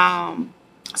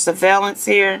surveillance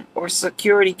here, or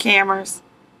security cameras,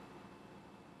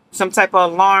 some type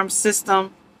of alarm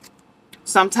system,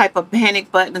 some type of panic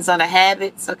buttons on the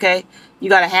habits. Okay, you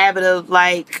got a habit of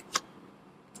like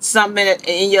something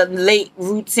in your late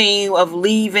routine of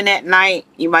leaving at night.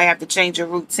 You might have to change your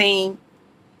routine.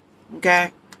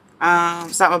 Okay,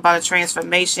 something about a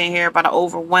transformation here, about an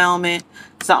overwhelming.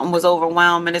 Something was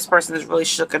overwhelming. This person is really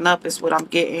shooken up is what I'm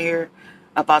getting here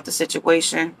about the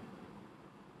situation.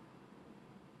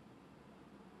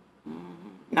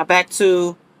 Now back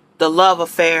to the love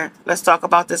affair. Let's talk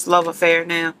about this love affair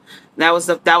now. That was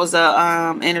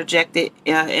a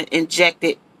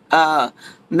injected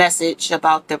message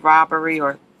about the robbery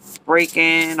or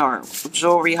break-in or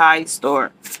jewelry heist.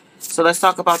 Or so let's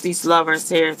talk about these lovers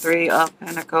here. Three of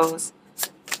Pentacles.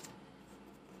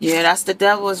 Yeah, that's the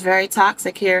devil. Is very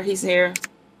toxic here. He's here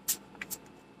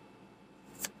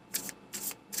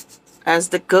as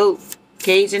the goat,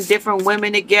 caging different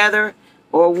women together,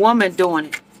 or a woman doing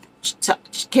it,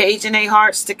 caging their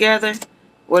hearts together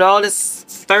with all this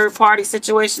third-party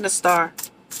situation. The Star.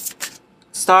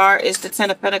 Star is the Ten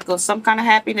of Pentacles. Some kind of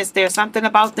happiness there. Something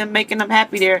about them making them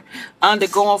happy there.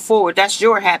 Going forward. That's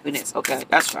your happiness. Okay,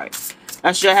 that's right.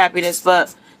 That's your happiness.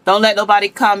 But don't let nobody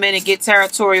come in and get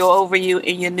territorial over you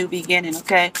in your new beginning.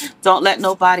 Okay? Don't let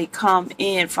nobody come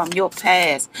in from your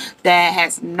past that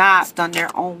has not done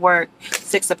their own work.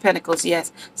 Six of Pentacles.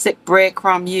 Yes. Sick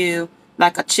breadcrumb you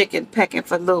like a chicken pecking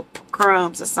for little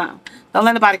crumbs or something. Don't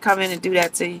let nobody come in and do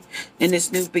that to you in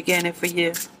this new beginning for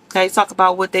you. Okay, talk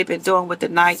about what they've been doing with the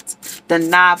Knight, the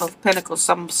Nine of Pentacles,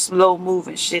 some slow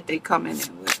moving shit they come in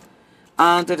with.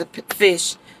 Under the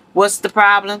fish. What's the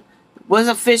problem? What does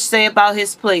a fish say about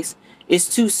his place?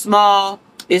 It's too small,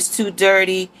 it's too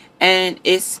dirty, and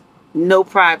it's no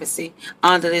privacy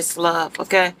under this love.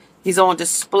 Okay, he's on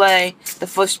display. The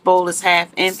fish bowl is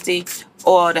half empty,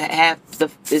 or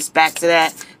it's back to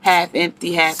that half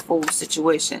empty, half full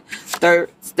situation.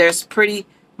 There's pretty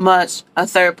much a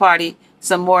third party.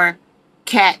 Some more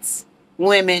cats,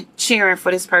 women cheering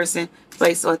for this person,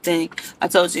 place, or thing. I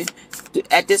told you,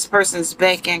 at this person's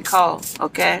beck and call.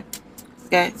 Okay,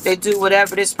 okay. They do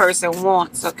whatever this person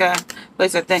wants. Okay,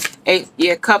 place or thing.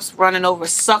 Your cups running over,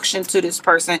 suction to this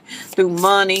person through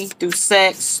money, through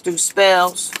sex, through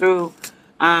spells, through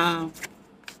the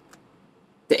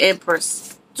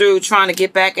Empress, through trying to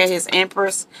get back at his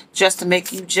Empress just to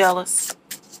make you jealous.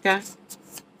 Okay,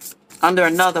 under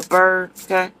another bird.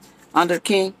 Okay. Under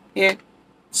King here,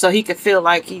 so he could feel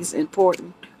like he's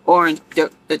important, or in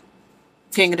the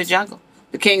king of the jungle,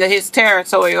 the king of his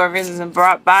territory, or his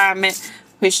environment,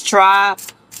 his tribe,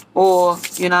 or,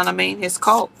 you know what I mean, his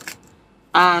cult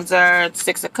under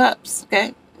 6 of Cups,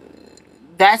 okay?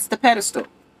 That's the pedestal.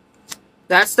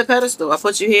 That's the pedestal. I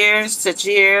put you here, sit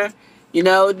you here. You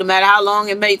know, no matter how long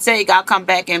it may take, I'll come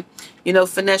back and, you know,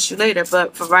 finesse you later.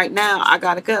 But for right now, I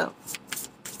gotta go.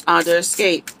 Under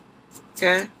escape.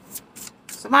 Okay?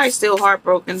 Somebody's still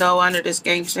heartbroken, though, under this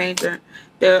game changer.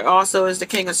 There also is the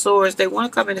King of Swords. They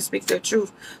want to come in and speak their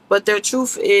truth. But their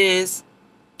truth is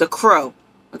the crow.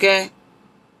 Okay?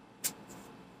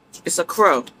 It's a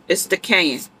crow. It's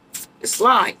decaying. It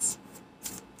slides.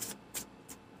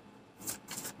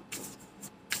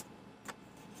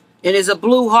 It is a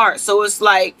blue heart. So it's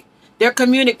like their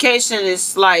communication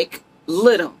is like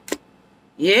little.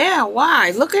 Yeah, why?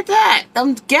 Look at that.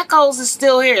 Them geckos are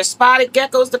still here. Spotted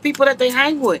geckos, the people that they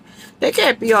hang with. They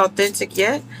can't be authentic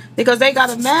yet because they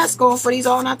got a mask on for these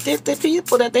unauthentic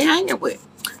people that they hanging with.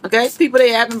 Okay? People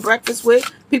they having breakfast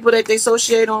with. People that they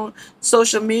associate on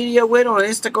social media with, on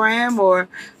Instagram, or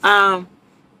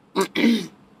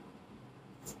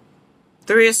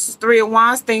Three of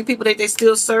Wands thing, people that they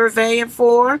still surveying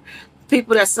for,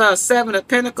 people that's 7 of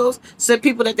Pentacles, so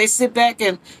people that they sit back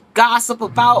and gossip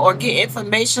about or get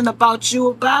information about you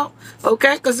about,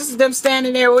 okay? Because this is them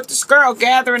standing there with this girl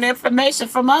gathering information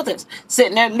from others,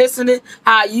 sitting there listening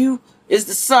how you is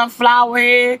the sunflower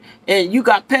here and you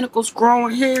got pentacles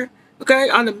growing here, okay,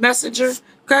 on the messenger,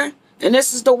 okay? And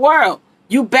this is the world.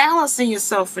 You balancing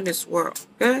yourself in this world,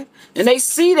 okay? And they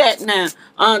see that now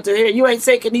under here. You ain't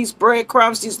taking these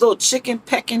breadcrumbs, these little chicken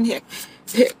pecking here,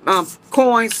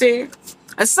 coins here.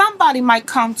 And somebody might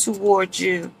come towards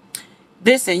you.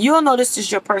 Listen, you'll know this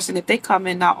is your person if they come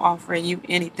in not offering you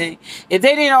anything. If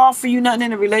they didn't offer you nothing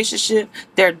in a relationship,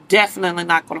 they're definitely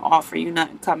not going to offer you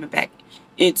nothing coming back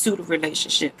into the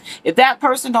relationship. If that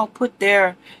person don't put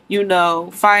their, you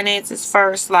know, finances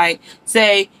first, like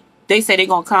say they're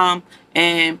going to come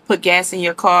and put gas in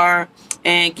your car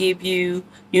and give you,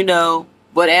 you know,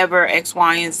 whatever X,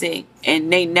 Y, and Z,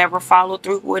 and they never follow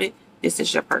through with it, this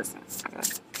is your person. Okay?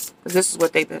 Because this is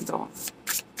what they've been doing.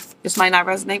 This might not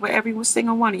resonate with every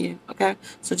single one of you. Okay?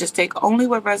 So just take only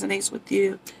what resonates with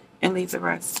you and leave the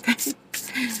rest.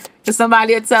 Because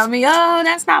somebody will tell me, oh,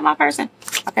 that's not my person.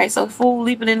 Okay, so fool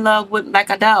leaping in love with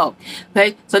like a dog.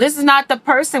 Okay, so this is not the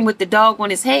person with the dog on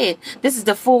his head. This is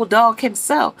the full dog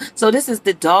himself. So this is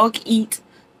the dog eat,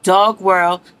 dog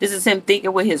world. This is him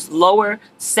thinking with his lower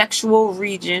sexual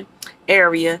region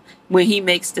area when he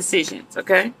makes decisions.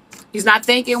 Okay, he's not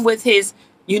thinking with his,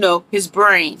 you know, his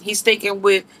brain. He's thinking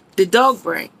with the dog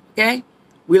brain. Okay,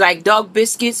 we like dog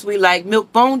biscuits. We like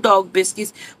milk bone dog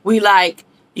biscuits. We like,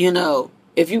 you know,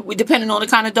 if you, depending on the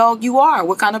kind of dog you are,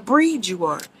 what kind of breed you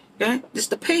are, okay? This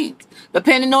depends.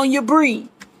 Depending on your breed.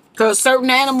 Because certain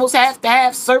animals have to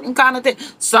have certain kind of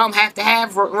things. Some have to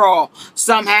have raw.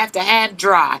 Some have to have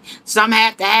dry. Some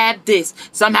have to have this.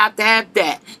 Some have to have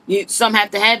that. Some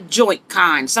have to have joint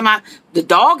kind. The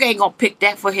dog ain't going to pick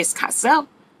that for his self,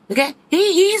 okay?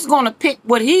 He's going to pick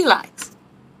what he likes,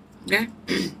 okay?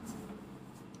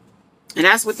 And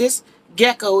that's what this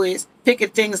gecko is, picking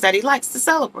things that he likes to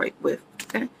celebrate with.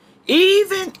 Okay?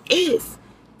 Even if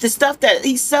the stuff that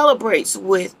he celebrates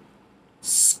with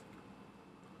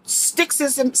sticks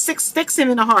him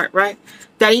in the heart, right?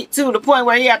 That he, to the point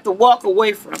where he have to walk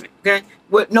away from it, okay?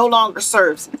 What no longer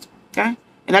serves him, okay?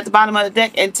 And at the bottom of the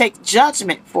deck, and take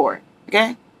judgment for it,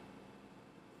 okay?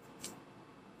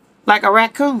 Like a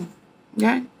raccoon,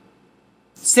 okay?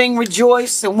 Sing,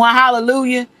 rejoice, and one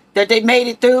hallelujah that they made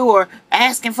it through, or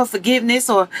asking for forgiveness,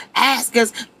 or ask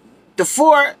us.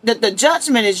 The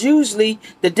judgment is usually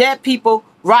the dead people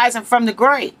rising from the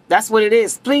grave. That's what it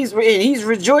is. Please, and he's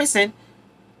rejoicing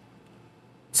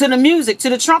to the music, to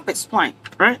the trumpets playing,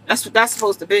 right? That's what that's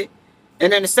supposed to be.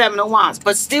 And then the 7 of Wands,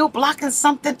 but still blocking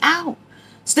something out,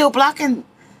 still blocking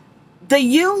the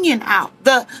union out,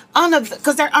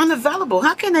 because they're unavailable.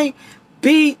 How can they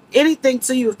be anything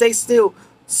to you if they still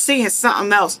seeing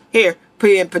something else here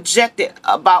being projected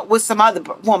about with some other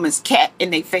woman's cat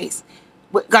in their face?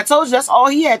 I told you that's all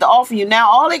he had to offer you. Now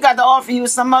all they got to offer you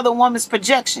is some other woman's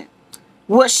projection.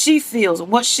 What she feels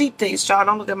and what she thinks. Y'all,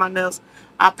 don't look at my nails.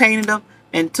 I painted them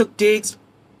and took digs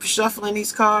shuffling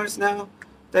these cards now.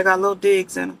 They got little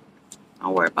digs in them.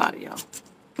 Don't worry about it, y'all.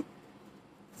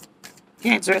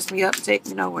 Can't dress me up and take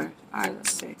me nowhere. All right,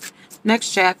 let's see.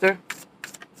 Next chapter.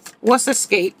 What's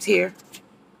escaped here?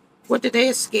 What did they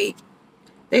escape?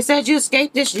 They said you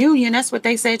escaped this union. That's what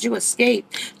they said you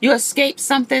escaped. You escaped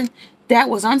something that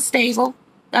was unstable.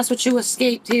 That's what you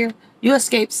escaped here. You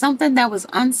escaped something that was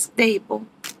unstable.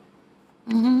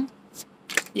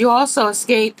 You also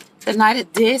escaped the Knight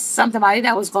of Discs. Somebody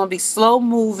that was going to be slow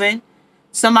moving.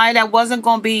 Somebody that wasn't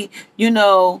going to be,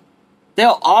 they'll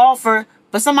offer,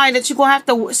 but somebody that you're going to have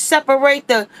to separate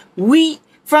the wheat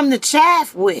from the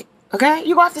chaff with. Okay?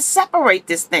 You're going to have to separate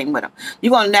this thing with them.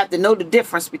 You're going to have to know the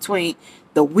difference between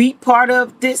the wheat part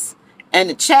of this and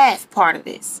the chaff part of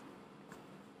this.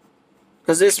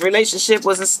 Because this relationship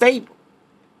wasn't stable.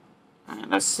 All right,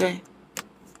 let's see.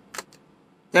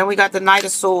 Then we got the Knight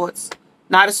of Swords.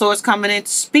 Knight of Swords coming in,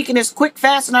 speaking his quick,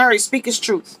 fast, and hurry, speak his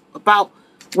truth about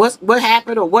what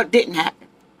happened or what didn't happen.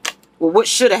 Or what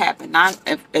should have happened.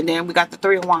 And then we got the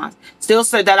Three of Wands. Still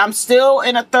said that I'm still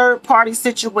in a third-party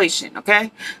situation,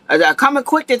 okay? I'm coming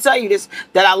quick to tell you this,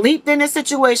 that I leaped in this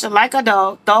situation like a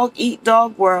dog. Dog eat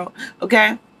dog world,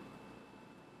 okay?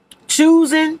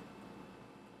 Choosing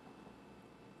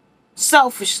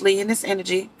selfishly in this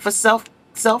energy for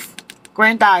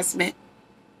self-grandizement,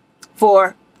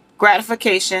 for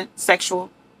gratification,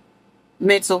 sexual,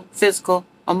 mental, physical,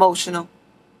 emotional,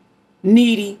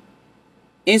 needy,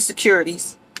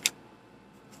 insecurities.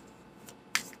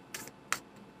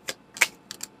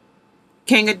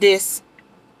 King of Discs.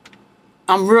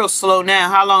 I'm real slow now.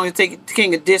 How long did it take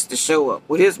King of Discs to show up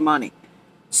with his money?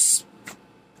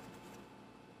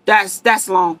 That's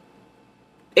long.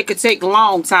 It could take a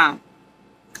long time.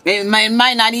 It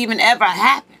might not even ever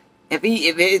happen if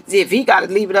he got to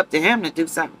leave it up to him to do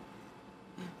something.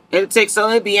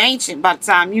 It'll be ancient by the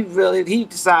time he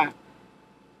decide.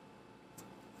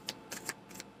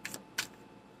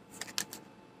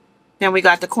 Then we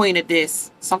got the Queen of Discs.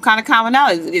 Some kind of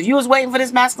commonality. If you was waiting for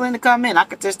this masculine to come in, I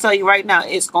could just tell you right now,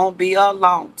 it's going to be a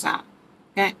long time.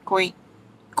 Okay, Queen.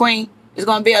 Queen, it's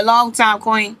going to be a long time,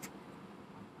 Queen.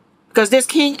 Because this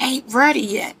king ain't ready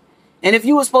yet. And if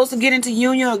you were supposed to get into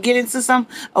union or get into some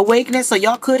awakening so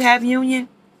y'all could have union,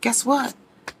 guess what?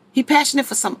 He passionate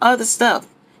for some other stuff.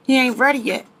 He ain't ready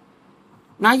yet.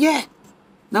 Not yet.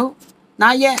 Nope.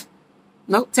 Not yet.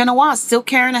 Nope. 10 of Wands, still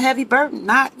carrying a heavy burden.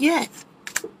 Not yet.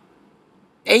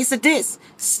 Ace of Discs,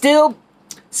 still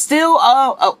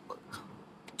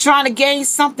trying to gain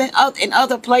something in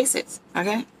other places.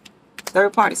 Okay?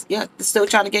 Third parties. Yeah, still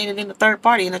trying to gain it in the third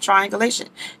party, in a triangulation,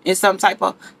 in some type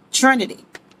of trinity.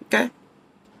 Okay?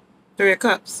 Three of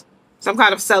Cups. Some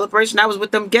kind of celebration. That was with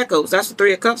them geckos. That's what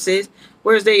Three of Cups is.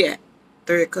 Where's they at?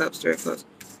 Three of Cups. Three of Cups.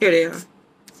 Here they are.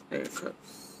 Three of Cups.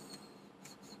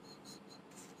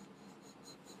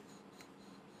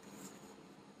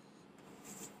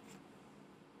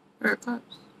 Three of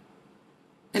Cups.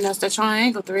 And that's the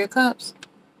triangle, Three of Cups.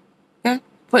 Okay?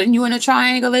 Putting you in a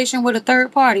triangulation with a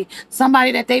third party.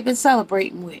 Somebody that they've been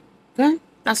celebrating with. Okay?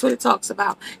 That's what it talks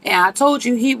about. And I told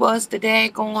you he was the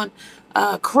daggone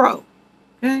crow.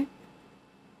 Okay?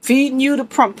 Feeding you the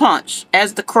punch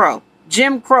as the crow.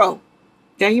 Jim Crow.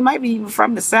 Okay? You might be even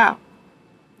from the South.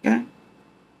 Okay?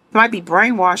 Might be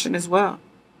brainwashing as well.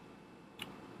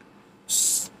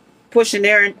 Pushing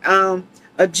their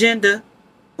agenda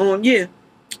on you.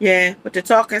 Yeah, but they're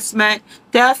talking smack.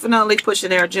 Definitely pushing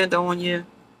their agenda on you.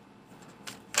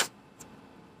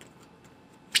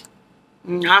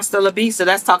 Hasta la vista.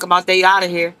 That's talking about they out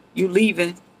of here. You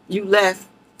leaving. You left.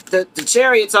 The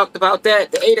Chariot talked about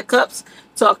that. The Eight of Cups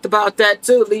talked about that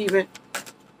too, leaving.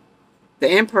 The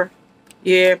Emperor.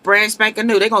 Yeah, brand spanking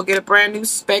new. They're going to get a brand new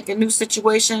spanking new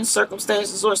situation,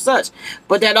 circumstances, or such.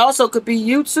 But that also could be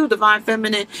you too, Divine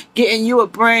Feminine, getting you a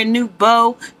brand new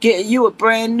bow, getting you a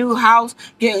brand new house,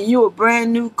 getting you a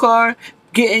brand new car,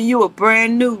 getting you a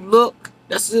brand new look.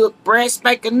 That's a brand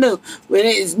spanking new. When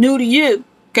it is new to you.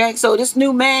 Okay, so this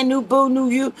new man, new boo, new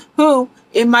you,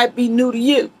 it might be new to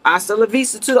you. Hasta la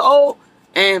vista to the old,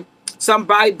 and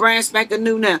somebody brand spanking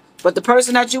new now. But the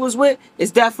person that you was with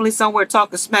is definitely somewhere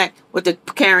talking smack with the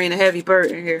carrying a heavy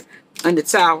burden here in the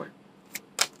tower.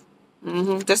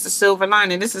 That's the silver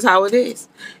lining. This is how it is.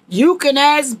 You can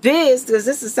ask biz because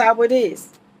this is how it is.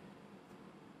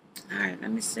 All right,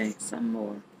 let me say some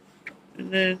more.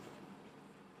 And then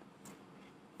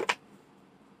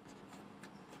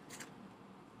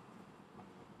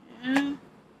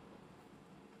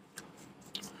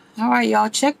all right, y'all,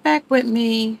 check back with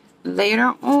me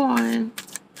later on.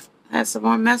 I have some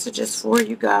more messages for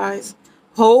you guys.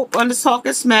 Hope on the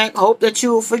talking smack. Hope that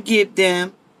you will forgive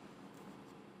them.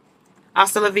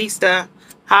 Hasta la vista.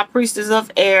 High Priestess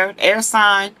of Air. Air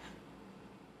sign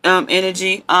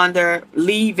energy under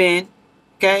leaving.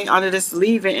 Okay, under this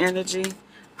leaving energy.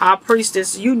 High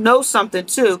Priestess. You know something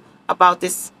too about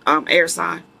this air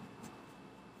sign.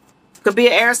 Could be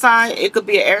an air sign. It could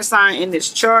be an air sign in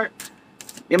this chart.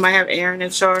 It might have air in the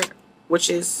chart, which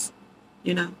is,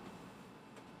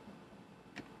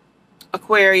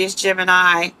 Aquarius,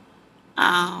 Gemini,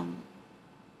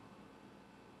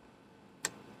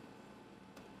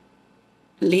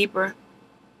 Libra.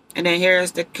 And then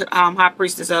here's the high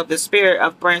priestess of the spirit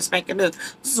of brand spanking new.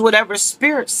 This is whatever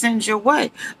spirit sends your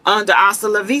way under hasta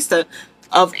la vista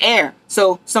of air.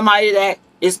 So somebody that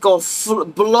is going to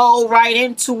blow right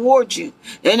in towards you.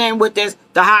 And then with this,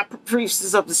 the high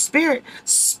priestess of the spirit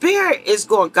is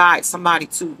going to guide somebody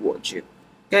towards you.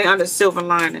 Okay, under silver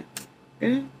lining.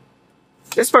 Okay?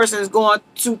 This person is going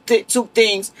to two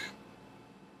things.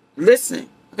 Listening.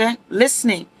 Okay,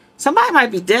 listening. Somebody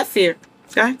might be deaf here.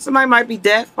 Okay, somebody might be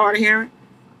deaf, hard of hearing.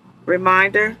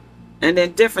 Reminder, and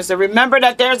then difference. And remember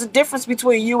that there's a difference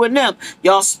between you and them.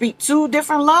 Y'all speak two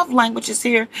different love languages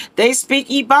here. They speak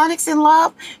ebonics in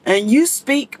love, and you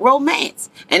speak romance,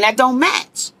 and that don't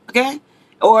match. Okay,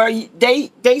 or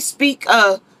they speak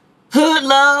hood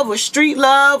love or street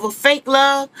love or fake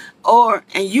love,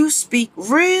 and you speak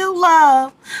real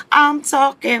love. I'm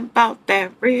talking about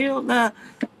that real love,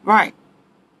 right?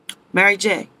 Mary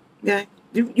J. Okay.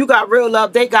 You got real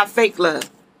love, they got fake love.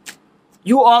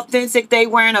 You authentic, they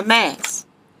wearing a mask.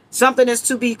 Something is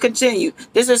to be continued.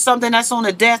 This is something that's on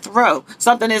a death row.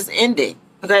 Something is ending.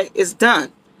 Okay, it's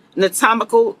done. An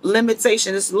atomical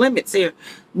limitation. There's limits here.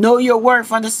 Know your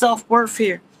worth under self-worth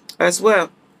here as well.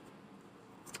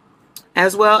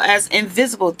 As well as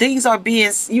invisible. Things are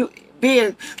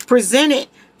being presented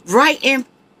right in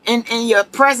your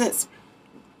presence.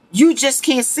 You just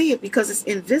can't see it because it's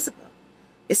invisible.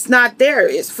 It's not there.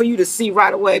 It's for you to see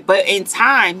right away. But in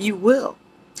time, you will.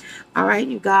 All right,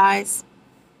 you guys.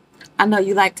 I know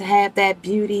you like to have that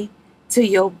beauty to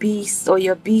your beast or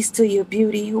your beast to your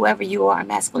beauty. Whoever you are,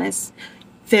 masculine,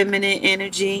 feminine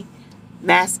energy.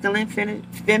 Masculine,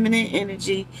 feminine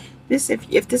energy.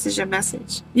 If this is your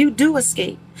message, you do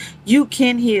escape. You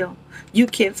can heal. You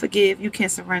can forgive. You can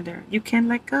surrender. You can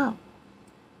let go.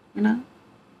 You know?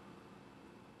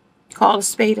 Call a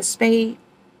spade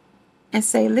and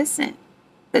say, listen,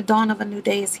 the dawn of a new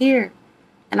day is here.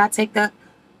 And I take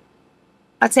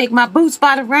my boots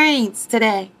by the reins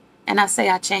today. And I say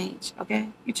I change. Okay?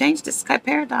 You change this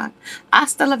paradigm.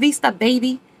 Hasta la vista,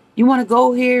 baby. You want to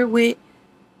go here with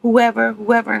whoever.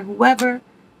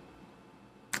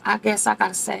 I guess I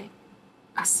gotta say,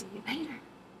 I'll see you later.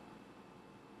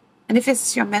 And if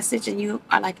it's your message and you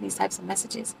are liking these types of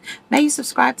messages, may you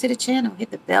subscribe to the channel,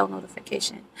 hit the bell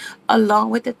notification, along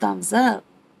with the thumbs up.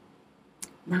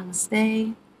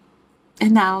 Namaste.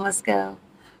 And now let's go.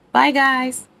 Bye,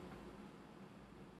 guys.